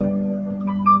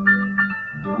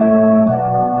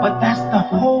But that's the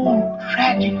whole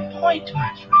tragic point, my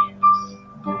friends.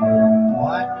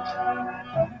 What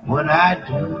would I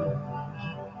do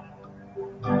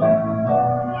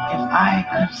if I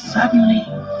could suddenly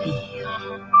feel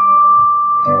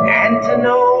and to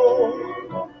know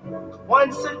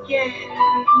once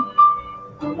again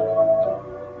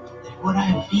that what I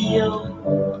feel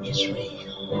is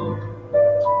real?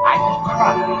 I could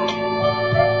cry,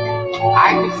 I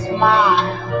could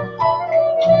smile,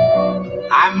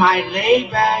 I might lay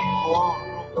back for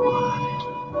a while.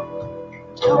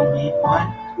 Tell me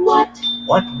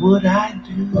what would I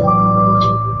do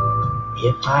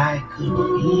if I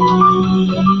could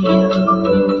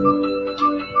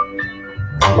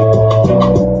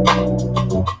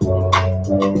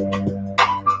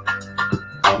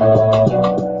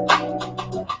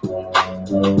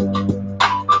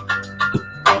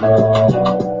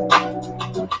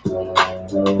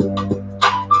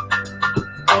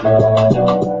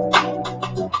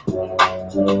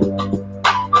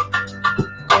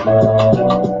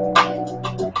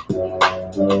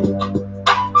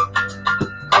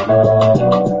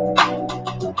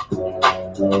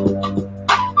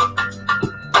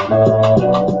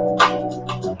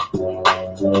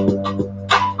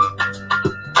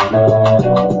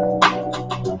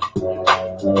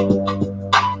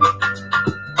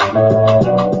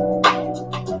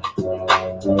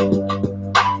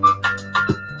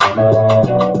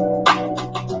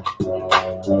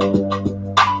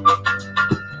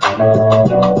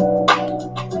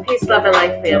Peace, love, and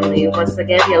life, family. Once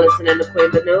again, you're listening to Queen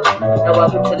Banu, and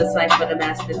welcome to the Cipher of the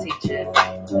Master Teachers,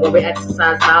 where we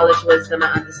exercise knowledge, wisdom,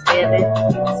 and understanding,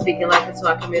 speaking life into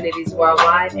our communities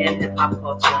worldwide and hip-hop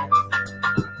culture.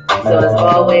 So as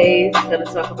always, I'm going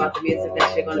to talk about the music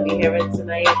that you're going to be hearing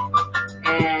tonight,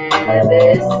 and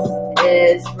this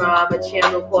is from a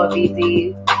channel called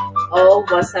BDO173.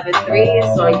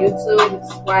 It's on YouTube.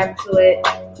 Subscribe to it.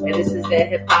 And this is their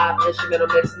hip-hop instrumental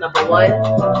mix number 1.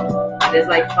 There's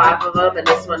like 5 of them, and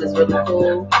this one is really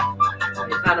cool.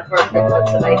 It's kind of perfect for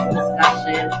tonight's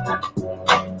discussion.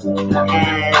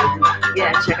 And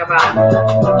yeah, check them out.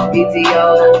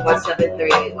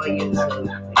 BDO173 on YouTube.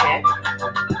 Okay?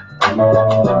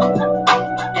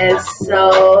 And so,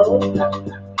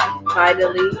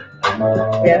 finally,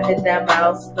 we have hit that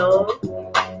milestone.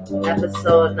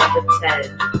 Episode number 10.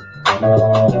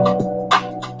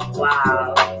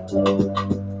 Wow.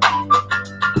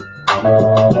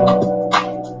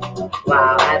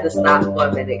 Wow, I had to stop for a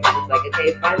minute because it's like, okay,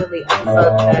 finally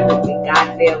episode 10, we got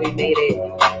there, we made it,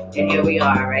 and here we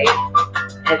are, right?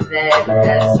 And then,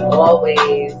 as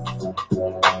always,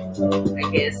 I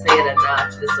can't say it enough,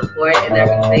 the support and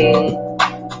everything.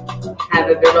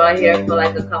 Haven't been on here for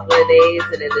like a couple of days,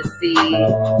 and then to see,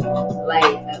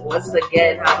 like, once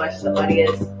again, how much the money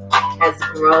has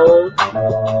grown,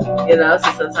 you know,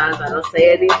 so sometimes I don't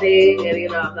say anything, and, you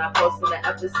know, I'm not posting the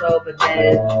episode, but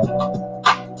then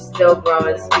still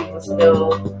growing, people still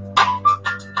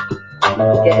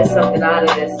getting something out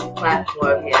of this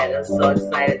platform here, and I'm so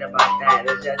excited about that,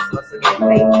 and just, once again,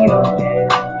 thank you,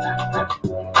 and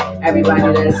everybody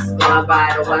that's gone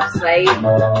by the website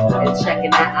and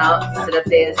checking that out, sit up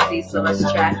there and see so much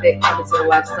traffic coming to the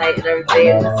website and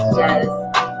everything, it's just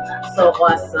so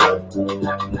awesome.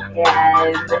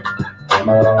 And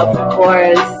of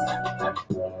course,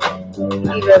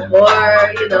 even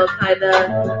more, you know, kind of,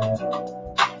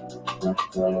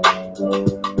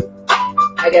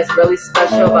 I guess, really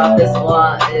special about this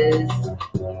all is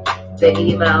the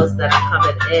emails that are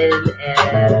coming in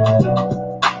and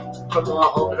from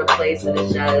all over the place, and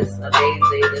it's just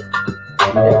amazing.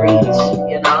 The reach,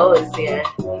 you know, is here.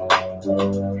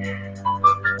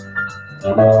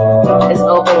 It's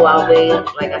overwhelming,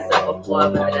 like I said before,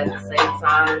 but then at the same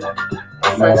time,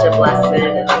 it's such a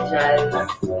blessing, and I'm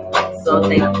just so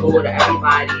thankful to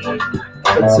everybody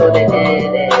for tuning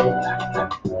in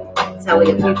and telling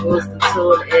your people to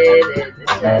tune in, and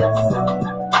it's just,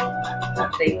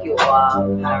 thank you all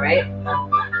right?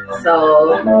 So,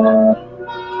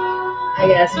 I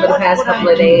guess for the past couple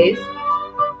of days,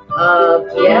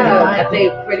 yeah, I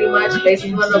think pretty much based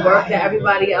on the work that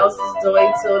everybody else is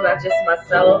doing too, not just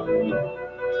myself.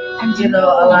 And you know,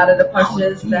 a lot of the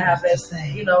questions that have been,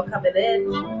 you know, coming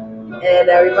in, and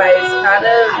everybody's kind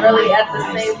of really at the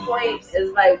same point.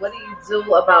 Is like, what do you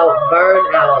do about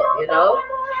burnout? You know,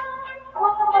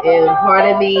 and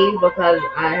pardon me because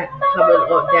I'm coming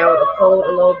down with a cold a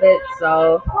little bit,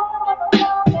 so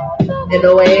in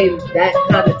a way that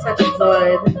kind of touches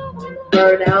on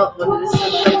burnout, one of the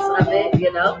symptoms of it,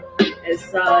 you know. And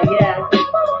so, yeah,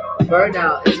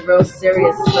 burnout is real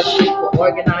serious, especially for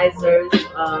organizers.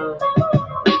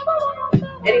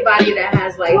 Anybody everybody that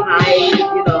has like high,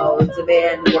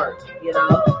 demand work,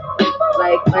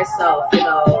 like myself,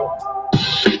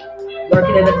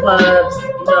 working in the clubs,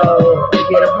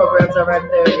 being a program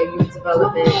director in youth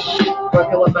development,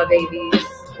 working with my babies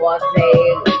all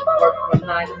day, work from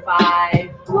 9 to 5.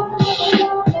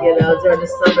 During the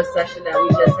summer session that we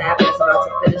just had, that's about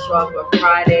to finish off on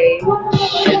Friday.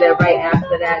 And then right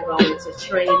after that, going to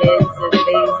trainings and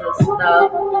things and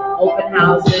stuff, open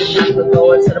houses, have to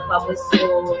go into the public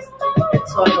schools and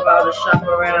talk about and shop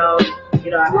around,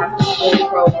 our after school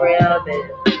program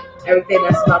and everything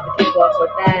that's about to kick off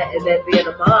with that. And then being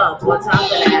a mom on top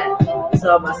of that.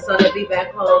 So my son will be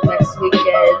back home next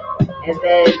weekend. And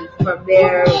then from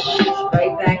there,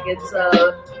 right back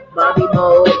into mommy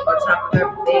mode on top of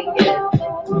everything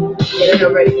and getting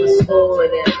her ready for school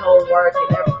and then homework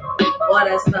and all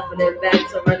that stuff, and then back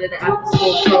to running the after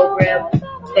school program.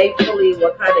 Thankfully,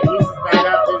 what kind of eases that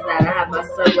up is that I have my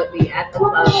son with me at the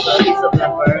club, so he's a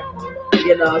member,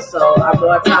 so I'm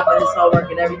on top of his homework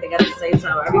and everything at the same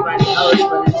time. Everybody else,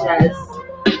 but it's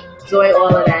just doing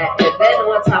all of that. And then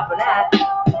on top of that,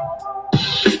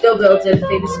 still building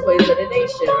Famous Queens of the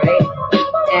Nation, right?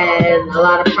 And a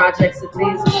lot of projects and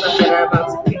things and stuff that are about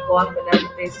to kick off and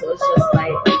everything. So it's just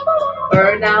like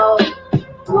burnout.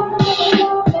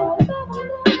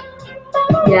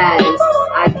 Yes,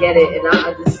 I get it and I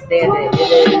understand it.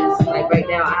 It is like right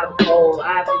now I have a cold.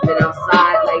 I haven't been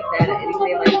outside like that or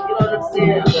anything like, you know what I'm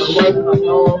saying? I'm going to work from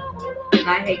home,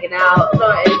 not hanging out,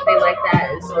 anything like that.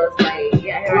 And so it's like,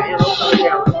 yeah, here I am coming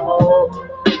down with cold.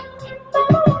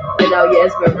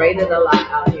 It's been raining a lot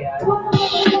out here.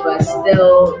 But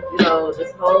still,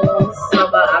 this whole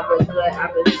summer I've been good.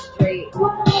 I've been straight.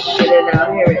 And then out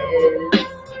here it is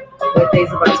when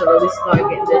things about to really start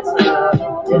getting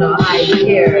into, high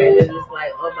gear. And it is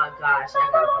like, oh my gosh, I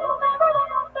gotta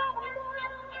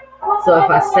go. So if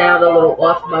I sound a little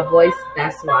off my voice,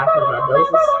 that's why, because my nose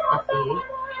is stuffy.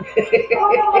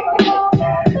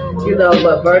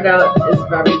 But burnout is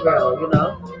very real,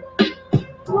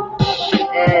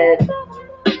 And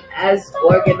as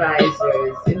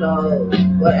organizers,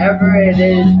 whatever it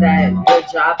is that your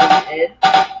job is in,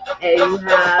 and you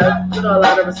have, a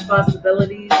lot of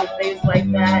responsibilities and things like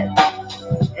that,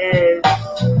 and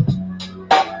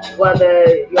whether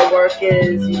your work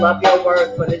is, you love your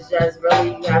work, but it's just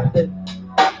really, you have to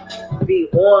be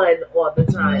on all the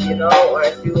time, or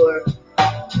if you were,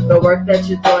 the work that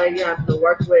you're doing, you have to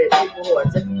work with people who are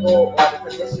difficult, or the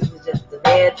conditions are just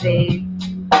demanding,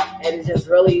 and it just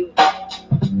really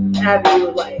have you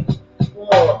like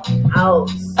pull out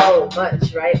so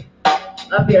much, right,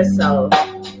 of yourself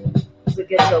to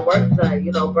get your work done.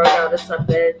 Burnout is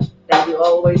something that we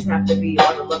always have to be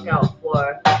on the lookout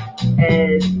for.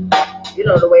 And,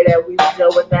 the way that we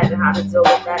deal with that and how to deal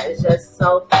with that is just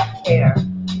self-care,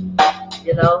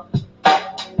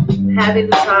 having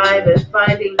the time and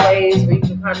finding ways where you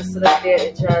can kind of sit up there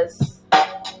and just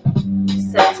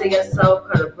center yourself,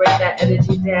 kind of bring that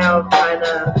energy down, kind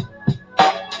of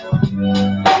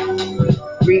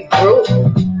regroup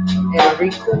and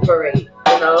recuperate,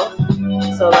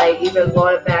 So like even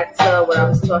going back to what I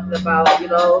was talking about,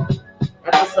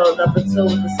 episode number 2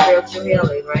 with the spiritual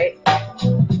healing, right?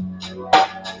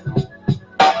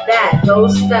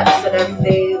 Those steps and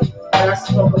everything that I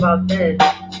spoke about then,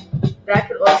 that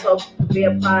could also be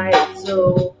applied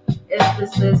to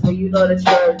instances where you know that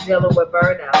you're dealing with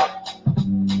burnout.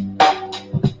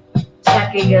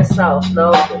 Checking yourself,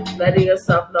 letting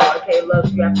yourself know, okay,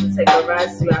 look, you have to take a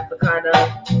rest, you have to kind of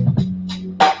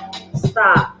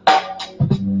stop.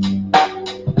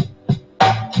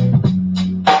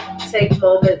 Take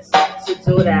moments to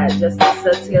do that, just to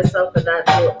sit to yourself and not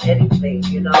do anything,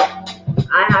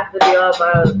 I have to be on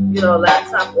my,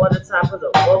 laptop all the time because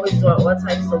I'm always doing all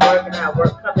types of work and I have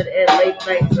work coming in late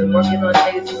nights and working on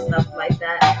things and stuff like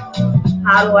that.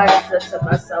 How do I center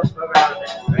myself around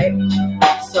that, right?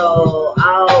 So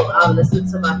I'll listen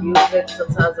to my music.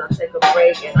 Sometimes I'll take a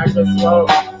break and I just won't.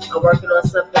 I'm working on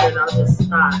something and I'll just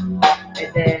stop.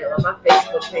 And then on my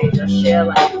Facebook page, I share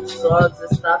like songs and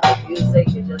stuff and music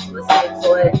and just listening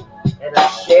to it. And I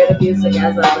share the music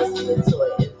as I'm listening to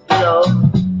it,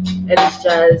 And it's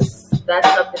just, that's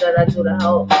something that I do to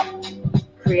help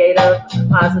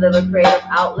positive and creative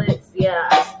outlets. Yeah,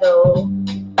 I still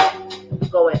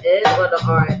going in on the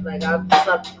art. Like I've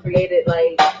created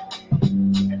like,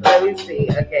 let me see.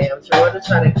 Okay, I'm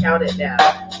trying to count it now.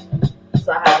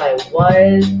 So I have like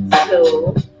 1,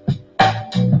 2,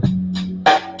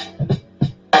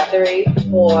 3,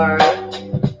 4,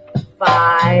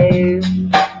 5,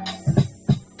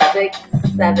 6,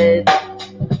 7,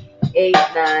 8,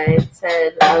 9,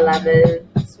 10, 11,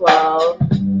 12,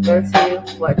 13,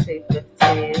 14,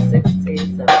 15,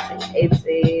 16, 17,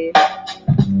 18.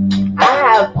 I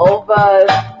have over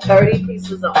 30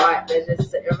 pieces of art that's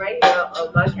just sitting right here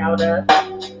on my counter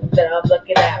that I'm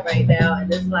looking at right now.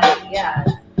 And it's like, yeah,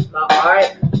 my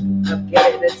art, I'm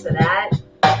getting into that.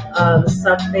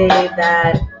 Something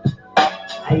that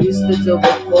I used to do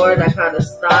before and I kind of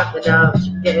stopped, but now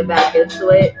I'm getting back into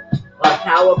it. On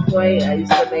PowerPoint, I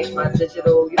used to make my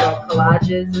digital,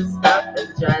 collages and stuff, and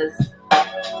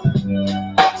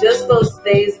just those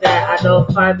things that I know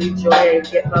find me joy and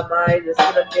get my mind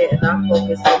instead of it and not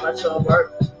focus so much on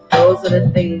work. Those are the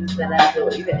things that I do,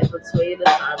 even in between the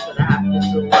times that I have to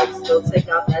do work. Still take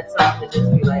out that time to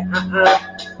just be like,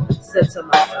 sit to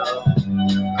myself,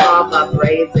 calm my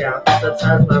brain down.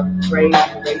 Sometimes my brain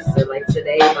is racing. Like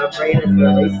today, my brain has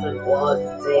been racing all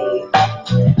day.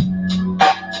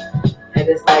 And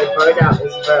it's like burnout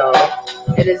is real.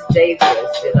 It is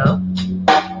dangerous,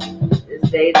 It's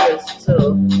dangerous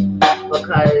too.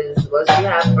 Because once you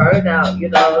have burnout,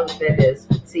 then there's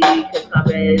fatigue can come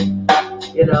in.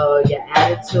 Your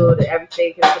attitude and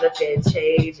everything can sort of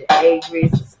change. You're angry,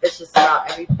 suspicious about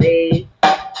everything.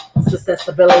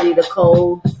 Susceptibility to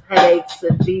colds, headaches,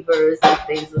 and fevers and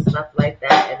things and stuff like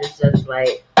that. And it's just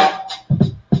like,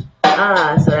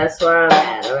 so that's where I'm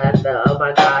at. I'm at the, oh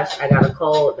my gosh, I got a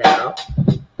cold now.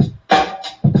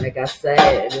 Like I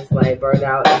said, and it's like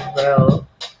burnout is real.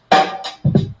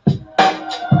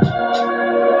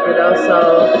 So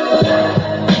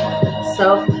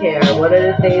self-care, what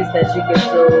are the things that you can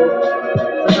do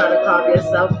to kind of calm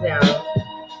yourself down?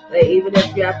 Like even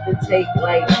if you have to take,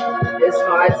 it's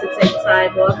hard to take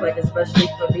time off, especially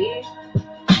for me,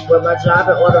 with my job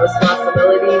and all the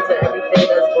responsibilities and everything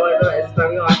that's going on, it's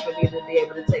very hard for me to be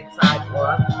able to take time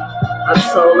off. I'm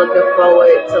so looking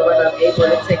forward to when I'm able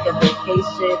to take a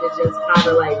vacation and just kind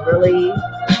of really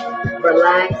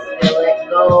relax and let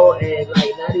go and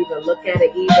not even look at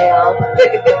an email.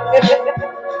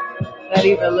 Not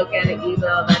even look at an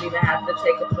email, not even have to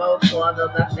take a phone call, no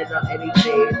nothing, no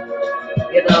anything.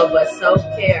 But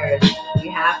self-care,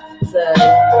 you have to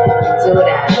do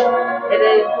that. And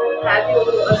then have you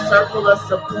a circle of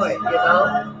support,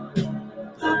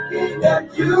 Looking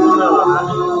at you,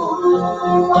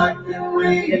 what can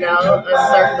we a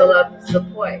circle of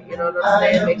support, you know what I'm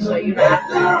saying? Make sure you have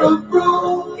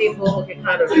people who can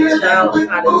kind of reach out,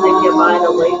 kind of take your mind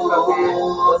away from that,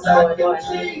 what's going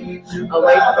on,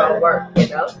 away from work,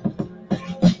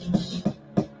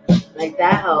 Like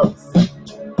that helps.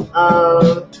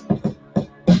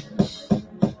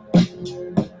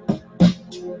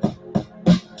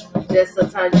 Just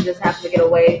sometimes you just have to get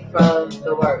away from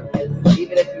the work.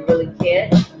 Even if you really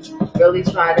can't, really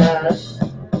try to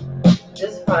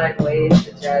just find ways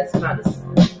to just kind of,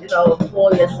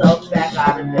 pull yourself back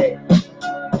out of it.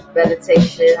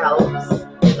 Meditation helps,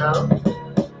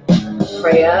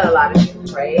 Prayer, a lot of people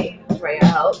pray. Prayer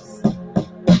helps.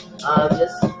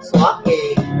 Just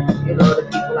talking, to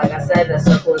people, like I said, that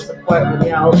circle of support really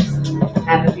helps.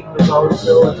 Having people to go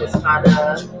to and just kind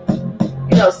of,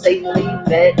 safely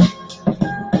vent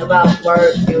about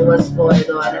work and what's going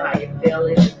on and how you're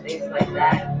feeling and things like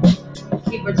that.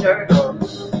 Keep a journal.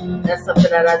 That's something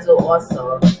that I do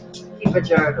also. Keep a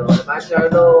journal. In my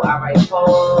journal, I write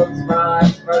poems,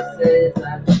 rhymes, verses,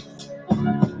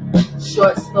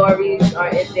 short stories are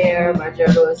in there. My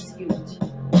journal is huge.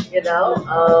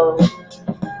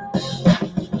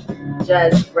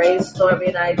 Just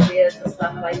brainstorming ideas and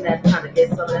stuff like that, kind of get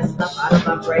some of that stuff out of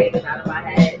my brain and out of my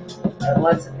head and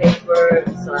onto paper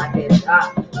so I can it's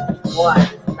done,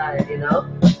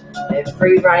 And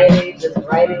free writing, just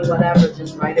writing whatever,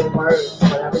 just writing words,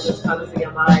 whatever just comes to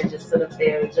your mind, just sit up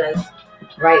there and just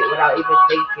write without even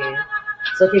thinking.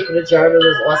 So keeping a journal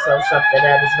is also something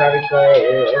that is very good.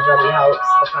 It really helps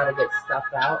to kind of get stuff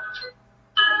out,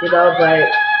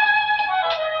 but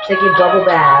taking bubble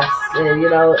baths and,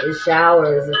 and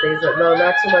showers and things like, no,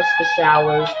 not too much the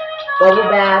showers. Bubble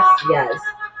baths, yes.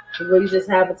 When you just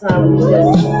have a time when you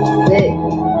just sit,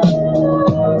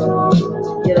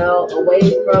 away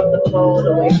from the phone,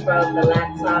 away from the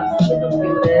laptops, the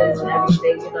computers, and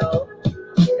everything,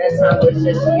 that time was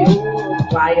just you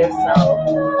by yourself,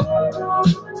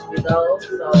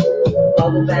 so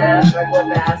bubble bath, regular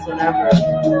baths, whatever.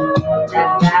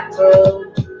 That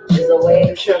bathroom is a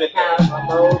way to have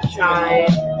alone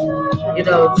time,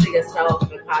 to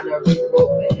yourself and kind of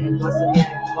regroup and once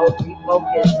again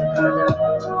refocus and kind of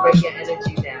bring your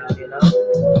energy down,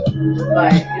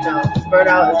 But,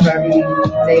 burnout is very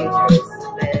dangerous,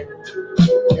 and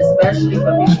especially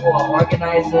for people who are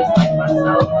organizers like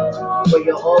myself, where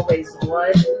you're always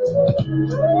on.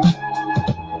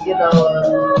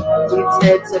 We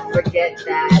tend to forget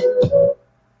that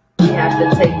have to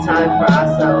take time for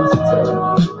ourselves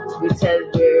too. We're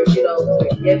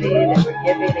giving and we're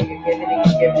giving and you're giving and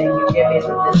you're giving and you're giving,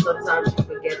 and then sometimes you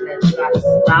forget that you gotta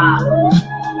stop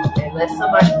and let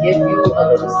somebody give you a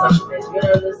little something. You know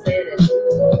what I'm saying?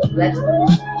 And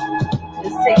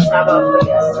just take time out for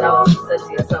yourself. Say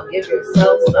to yourself, give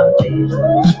yourself something.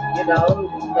 You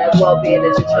know, that well-being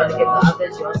that you're trying to give to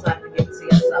others, you also have to give to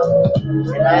yourself.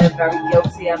 And I am very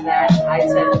guilty of that. I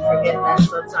tend to forget that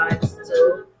sometimes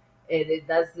too. And it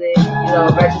doesn't,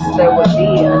 register with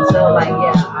me until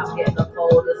I'm getting a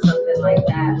cold or something like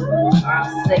that, or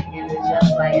I'm sick, and it's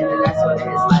just and then that's when it's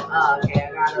okay, I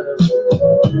gotta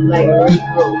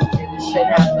regroup, and it should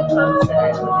have to come to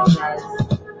that because,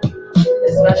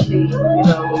 especially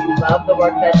when you love the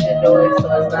work that you're doing, so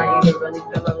it's not even really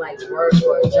feeling like work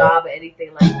or a job or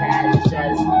anything like that. It's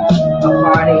just a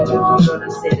party. You know what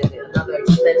I'm saying? Another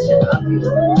extension of you,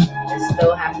 and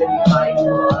still have to be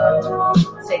mindful of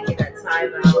taking that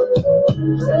time out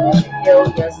to heal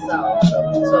yourself. So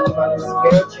we talk about the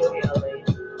spiritual healing,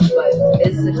 but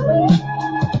physically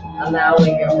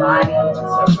allowing your body to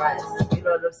rest. You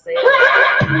know what I'm saying?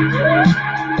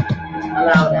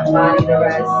 Allowing that body to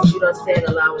rest. You know what I'm saying?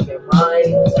 Allowing your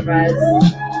mind to rest.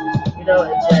 And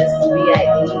just be at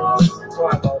ease for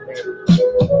a moment.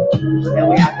 And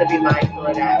we have to be mindful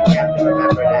of that. We have to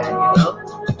remember that,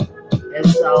 And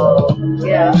so,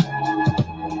 yeah.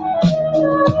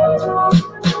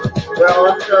 We're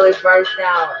all feeling burnt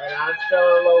out, and I'm feeling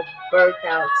a little burnt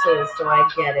out too, so I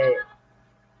get it.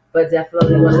 But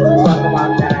definitely wanted to talk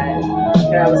about that.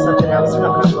 That was something that was coming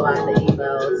up a lot in the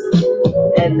emails.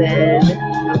 And then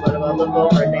I'm going to go look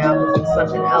over it now because it was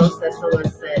something else that someone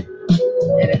said,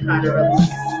 and it kind of really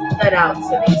stood out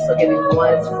to me. So give me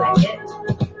 1 second.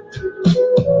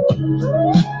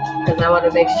 Because I want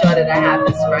to make sure that I have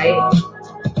this right.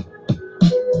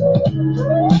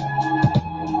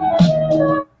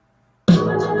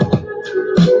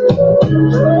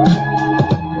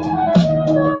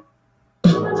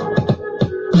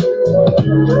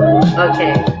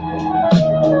 Okay.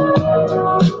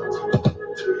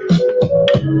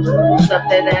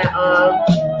 Something that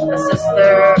a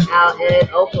sister out in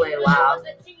Oakland, wow.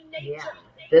 Yeah,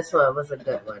 this one was a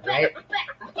good one, right?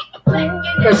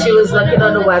 Because she was looking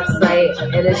on the website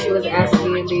and then she was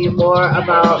asking me more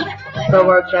about the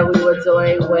work that we were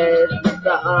doing with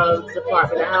the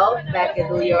Department of Health back in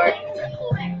New York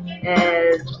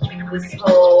and this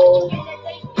whole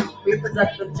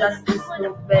reproductive justice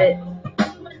movement.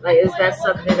 Is that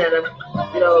something that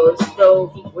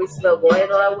we're still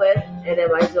going on with? And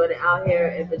am I doing it out here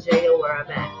in Virginia where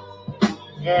I'm at?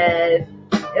 And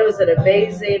it was an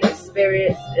amazing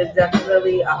experience and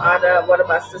definitely an honor. One of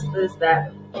my sisters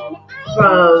that we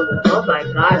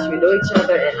knew each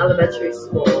other in elementary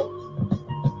school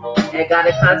and got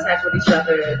in contact with each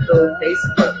other through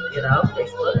Facebook,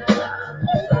 Facebook.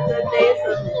 So there's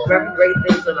some very great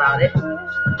things about it.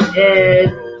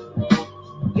 And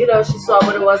she saw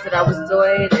what it was that I was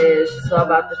doing, and she saw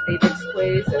about the Phoenix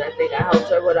Quiz, and I think I helped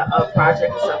her with a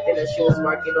project or something that she was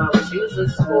working on when she was in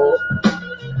school.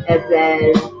 And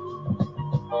then,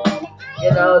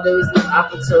 there was this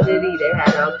opportunity. They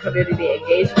had a community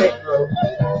engagement group,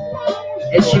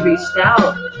 and she reached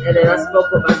out, and then I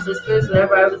spoke with my sisters, and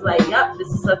everybody was like, yep, this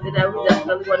is something that we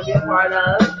definitely want to be a part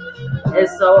of. And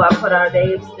so I put our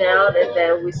names down, and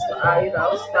then we started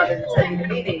attending the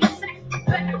meetings.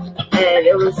 And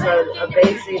it was an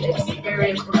amazing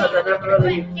experience because I never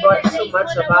really thought too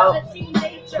much about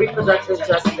reproductive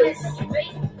justice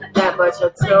that much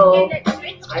until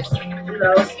I,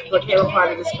 became a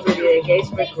part of this community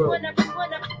engagement group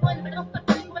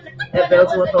and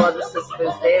built with all the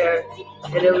sisters there.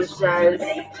 And it was just,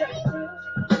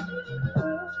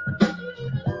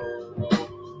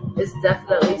 it's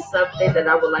definitely something that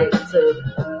I would like to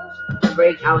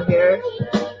bring out here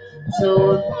to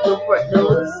Newport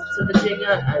News, to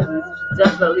Virginia. It's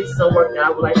definitely some work that I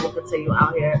would like to continue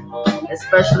out here,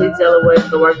 especially dealing with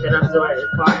the work that I'm doing as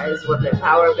far as women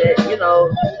empowerment.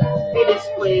 Phoenix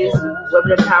Quiz,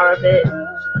 women empowerment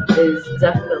is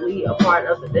definitely a part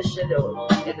of the mission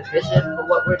and the vision for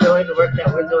what we're doing, the work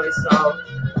that we're doing. So,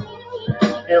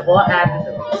 in all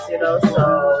avenues,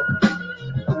 so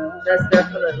that's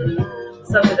definitely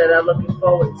something that I'm looking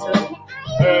forward to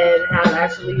and have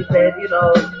actually been,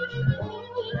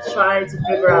 trying to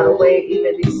figure out a way,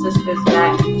 even these sisters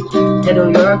back in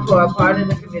New York who are part of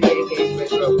the community engagement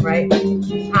group, right?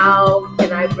 How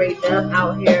can I bring them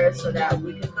out here so that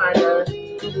we can kind of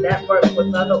network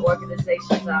with other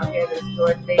organizations out here that's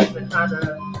doing things and kind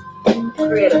of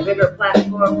create a bigger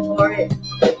platform for it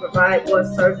and provide more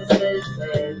services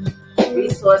and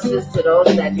resources to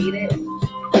those that need it.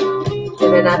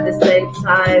 And then at the same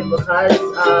time, because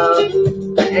of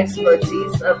the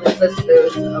expertise of the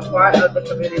sisters, a part of the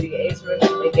community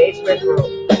engagement group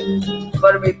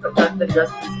for the Reproductive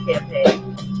Justice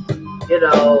Campaign, you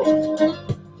know,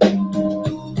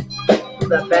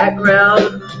 the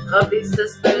background of these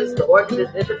sisters, the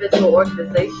individual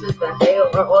organizations that they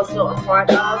are also a part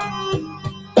of.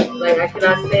 Like, I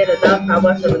cannot say it enough how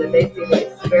much of an amazing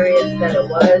experience that it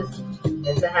was.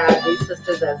 And to have these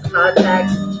sisters as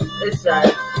contacts, it's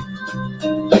just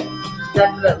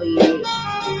definitely,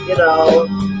 you know,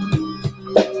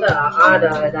 to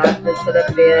honor. And I have to sit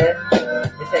up there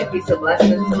and say peace and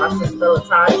blessings to my sister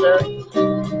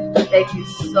Latasha. Thank you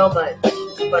so much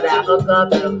for that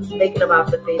hookup and thinking about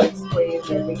the Phoenix Queens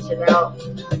and reaching out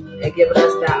and giving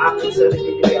us that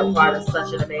opportunity to be a part of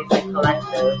such an amazing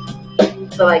collective.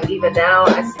 So, like, even now,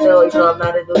 I still, you know, I'm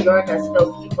not in New York, I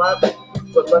still keep up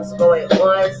with what's going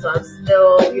on. So I'm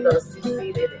still, you know,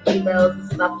 CC'd in emails and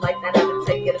stuff like that. I haven't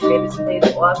taken a Phoenix Queens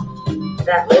off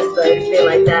that list or anything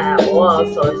like that at all.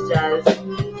 So it's just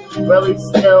really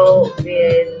still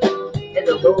being in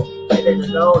the loop and in the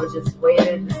know and just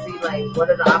waiting to see, like, what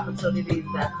are the opportunities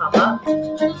that come up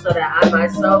so that I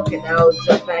myself can now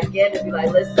jump back in and be like,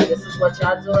 listen, this is what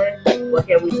y'all doing. What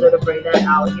can we do to bring that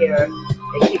out here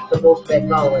and keep the movement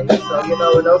going? So, you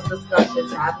know, those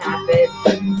discussions have happened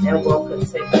and will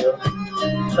continue.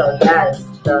 So, yes,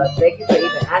 thank you for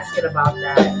even asking about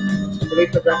that. The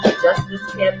Reproductive Justice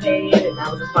Campaign, and that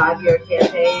was a 5-year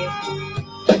campaign.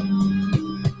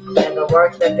 And the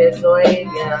work that they're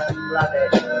doing, yeah, love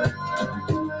it.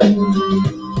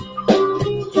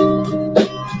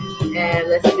 And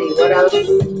let's see, what else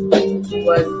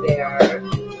was there?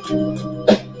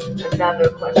 Another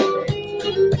question.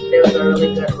 There was a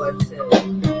really good one too.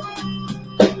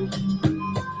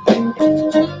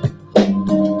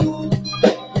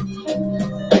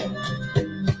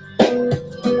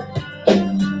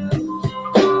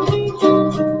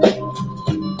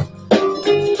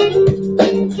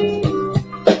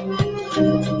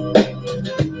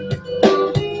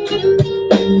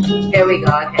 Here we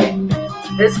go. Okay.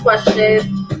 This question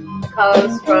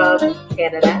comes from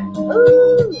Canada.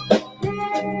 Ooh.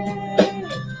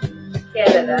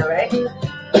 Canada, right?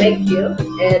 Thank you. And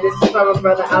this is from a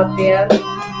brother out there.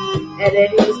 And then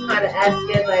he was kind of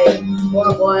asking, like, more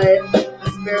on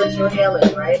spiritual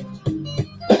healing, right?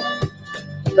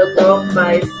 The growth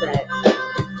mindset.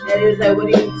 And he was like, what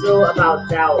do you do about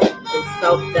doubt and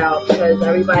self-doubt? Because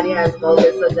everybody has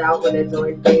moments of doubt when they're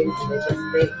doing things and they just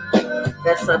think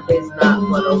that something's not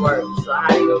going to work. So how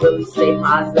do you really stay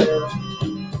positive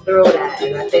through that?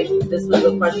 And I think this was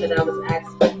a question that was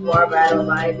asked before, but I don't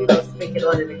mind, you know, speaking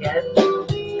on it again.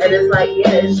 And it's like,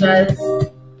 yeah, it's just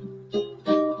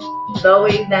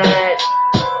knowing that,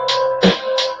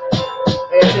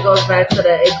 I guess it goes back to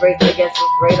the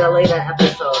Greater Later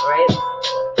episode, right?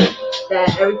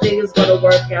 That everything is going to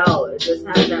work out. And just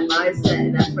have that mindset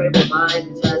and that frame of mind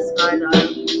and just kind of,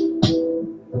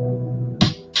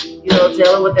 you know,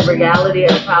 dealing with the reality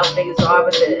of how things are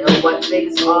with it and what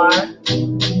things are,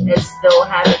 and still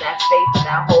having that faith and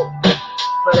that hope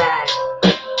for that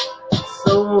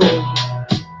soon,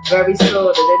 very soon,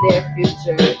 in the near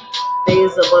future,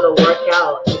 things are going to work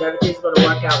out and everything's going to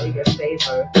work out in your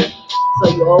favor. So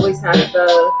you always have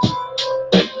to,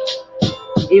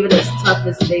 even as tough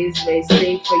as things may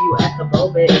seem for you at the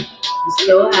moment, you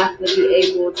still have to be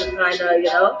able to kind of, you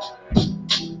know,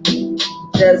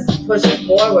 just push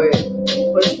forward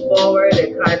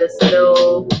and kind of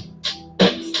still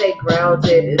stay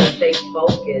grounded and stay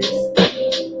focused.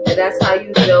 And that's how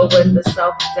you deal with the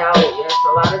self-doubt. Yes,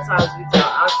 a lot of times we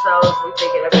doubt ourselves, we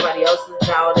think everybody else is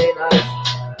doubting us,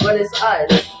 but it's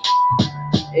us.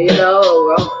 And, you know,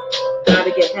 we're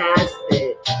trying to get past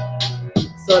it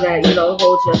so that you don't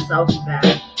hold yourself back.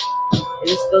 And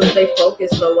you still stay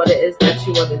focused on what it is that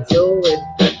you want to do. And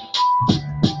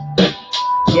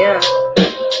yeah.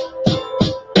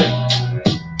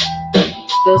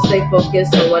 Still stay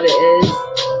focused on what it is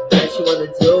that you want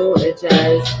to do and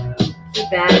just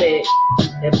keep at it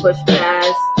and push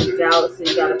past the doubt. So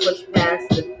you gotta push past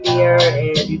the fear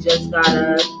and you just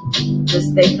gotta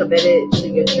just stay committed to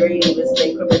your dream and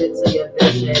stay committed to your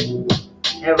vision.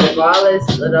 And regardless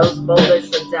of those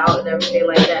moments of doubt and everything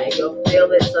like that, and you'll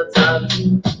feel it sometimes.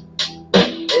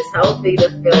 It's healthy to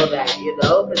feel that, you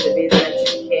know, because it means that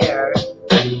you care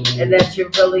and that you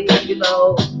really, you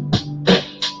know,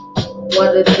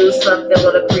 want to do something,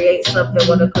 want to create something,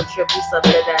 want to contribute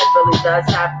something that really does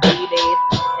have meaning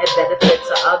and benefit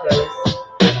to others.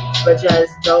 But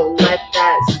just don't let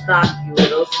that stop you. In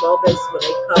those moments when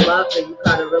they come up and you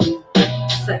kind of really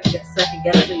second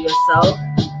guessing yourself,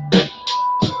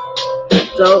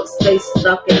 don't stay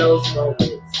stuck in those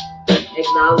moments.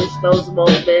 Acknowledge those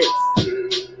moments.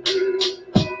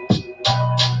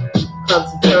 Come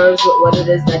to terms with what it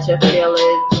is that you're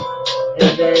feeling.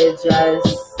 And then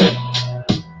just,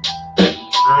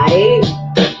 a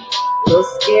little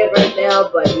scared right now,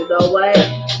 but you know what?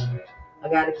 I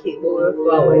gotta keep moving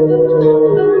forward.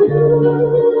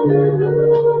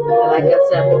 And like I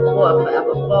said before,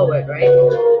 forever forward, right?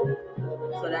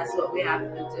 So that's what we have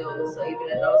to do. So even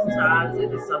in those times,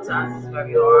 sometimes it's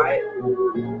very hard,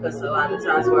 because a lot of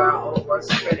times we're our own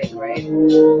worst critic, right?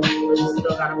 But you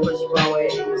still gotta push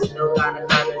forward, and you still gotta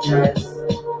kind of just,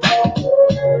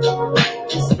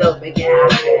 you still make it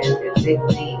happen and dig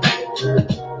deep.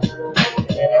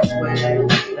 And then that's when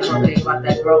the whole thing about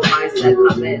that growth mindset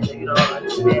come in, you know,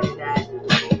 understanding that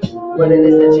what it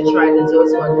is that you're trying to do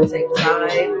is going to take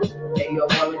time, and you're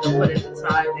willing to put in the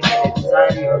time to get it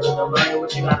done. You're willing to learn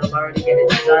what you got to learn to get it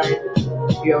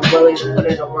done. You're willing to put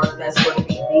in the work that's going to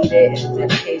be needed, and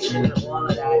dedication and all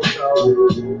of that. So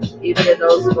even in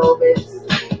those moments,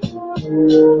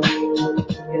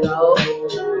 you know,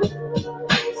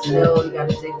 still you got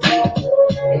to dig deep,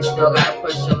 and you still got to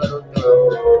push a little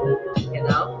through, you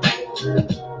know.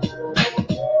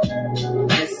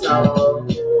 And so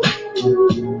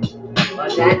on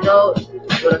that note,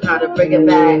 I'm going to kind of bring it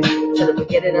back to the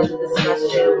beginning of the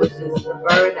discussion, which is the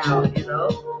burnout, you know.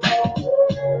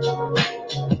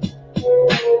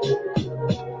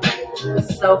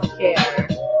 Self-care.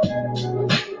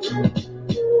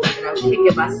 And I'm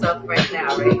kicking myself right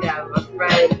now, right now. My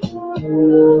friend,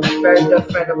 very good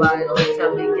friend of mine, always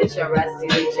tell me, get your rest, you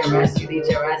need your rest, you need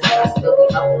your rest. And I still be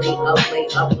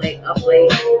up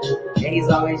late. And he's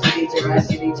always, you need your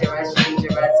rest, you need your rest, you need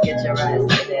your rest, get your rest.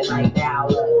 And then like now,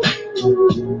 look.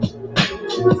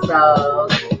 So,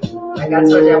 like I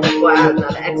told you before, I'm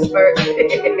not an expert.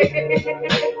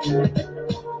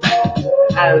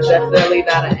 I'm definitely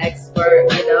not an expert,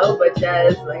 you know, but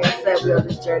just, like I said, we're on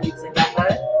this journey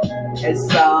together. And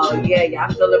so, yeah,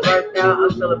 I'm feeling burnt out.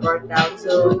 I'm feeling burnt out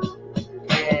too.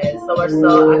 And so much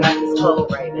so, I got this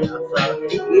cold right now. So,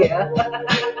 yeah.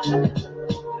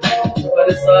 But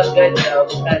it's all good though,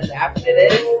 because after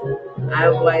this,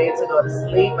 I'm going to go to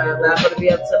sleep. I'm not going to be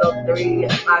up till 3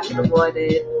 o'clock in the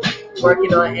morning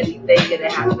working on anything, and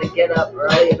I have to get up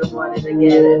early in the morning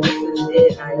again. And this is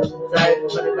it. I am done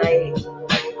for the night.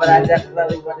 But I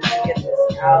definitely wanted to get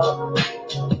this out.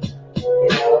 You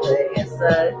know, the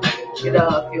answer, you know,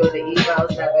 a few of the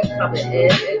emails that been coming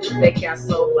in, and thank y'all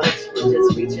so much for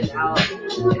just reaching out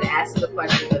and asking the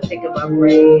questions and picking my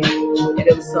brain. And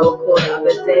it was so cool the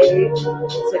other day.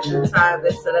 Took the time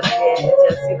to sit up here and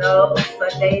just, you know,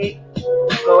 Sunday,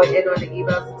 going in on the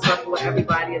emails and talking with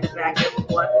everybody in the back and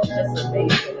forth. It's just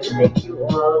amazing. And thank you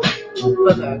all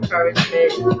for the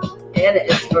encouragement and the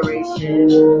inspiration,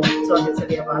 talking to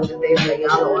me about the things that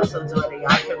y'all are also doing in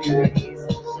y'all communities.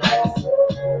 Just,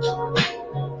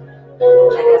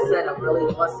 like I said, I'm really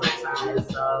lost sometimes,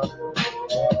 so,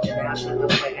 and now to the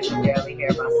point I can barely hear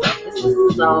myself. This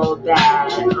is so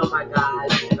bad. Oh my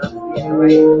God. Yeah,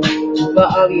 right?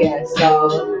 But, yeah, so,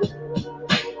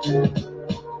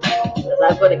 because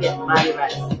I'm going to get my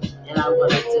rest, and I'm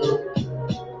going to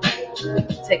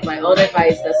take my own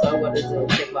advice. That's what I'm going to do.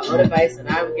 Take my own advice, and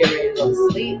I'm getting ready to go to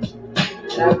sleep.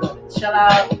 And I'm going to chill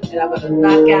out, and I'm going to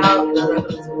knock out, and I'm not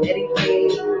going to do anything.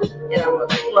 And I'm going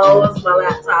to close my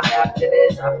laptop after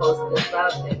this. I post this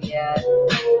up, and yeah,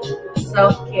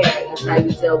 self-care. That's how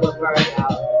you deal with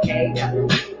burnout. Okay, you got to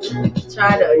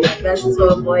try your best to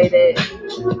avoid it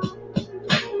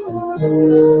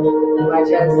by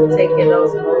just taking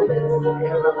those moments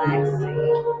and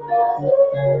relaxing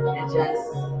and just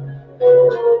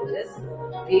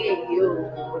being you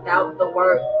without the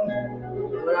work,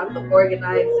 without the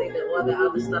organizing and all the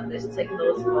other stuff. Just take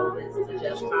those moments to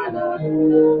just kind of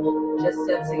just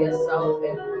center yourself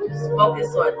and just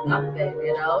focus on nothing,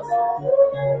 you know.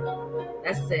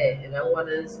 That's it. And I want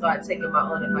to start taking my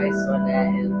own advice on that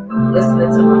and listening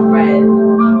to my friend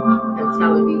and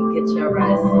telling me, get your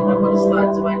rest. And I want to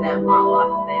start doing that more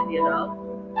often, you know,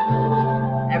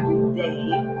 every day.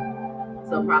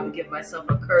 So I'll probably give myself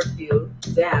a curfew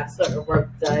to have certain work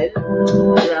done,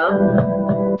 you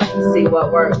know, see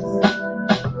what works.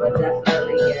 But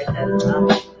definitely, yeah,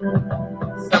 because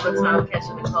summertime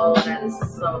catching the cold, that is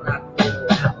so not cool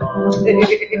at all.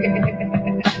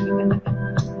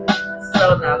 So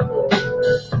not cool.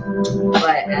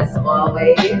 But as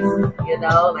always, you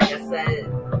know, like I said,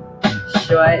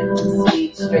 short,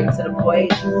 sweet, straight to the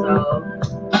point. So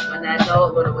on that note,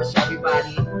 I want to wish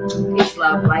everybody peace,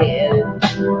 love, light, and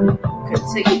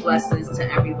continued blessings to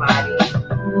everybody.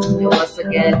 And once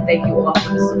again, thank you all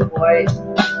for the support.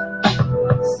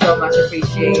 so much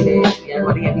appreciated. Yeah, I'm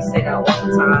going to hear me say that all the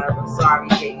time. I'm sorry,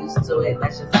 get used to it.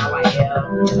 That's just how I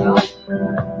am, you know.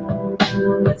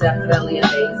 But definitely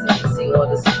amazing to see all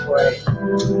the support.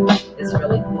 It's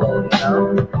really cool, you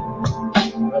know.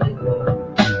 Really cool.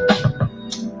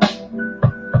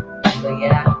 So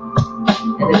yeah.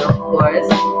 And then of course,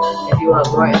 if you want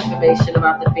more information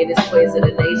about the Phoenix Queens of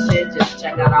the Nation, just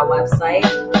check out our website,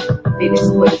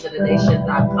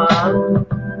 PhoenixQueensOfTheNation.com.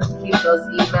 Keep those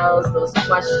emails, those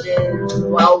questions,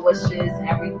 well wishes,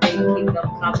 everything, keep them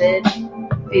coming.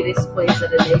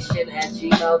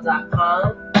 PhoenixQueensOfTheNation@gmail.com.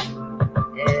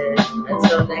 And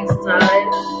until next time,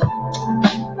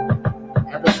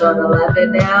 episode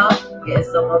 11 now, getting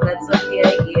some momentum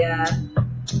here, yeah.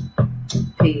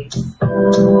 Peace.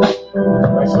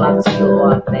 Much love to you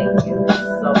all. Thank you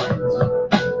so much.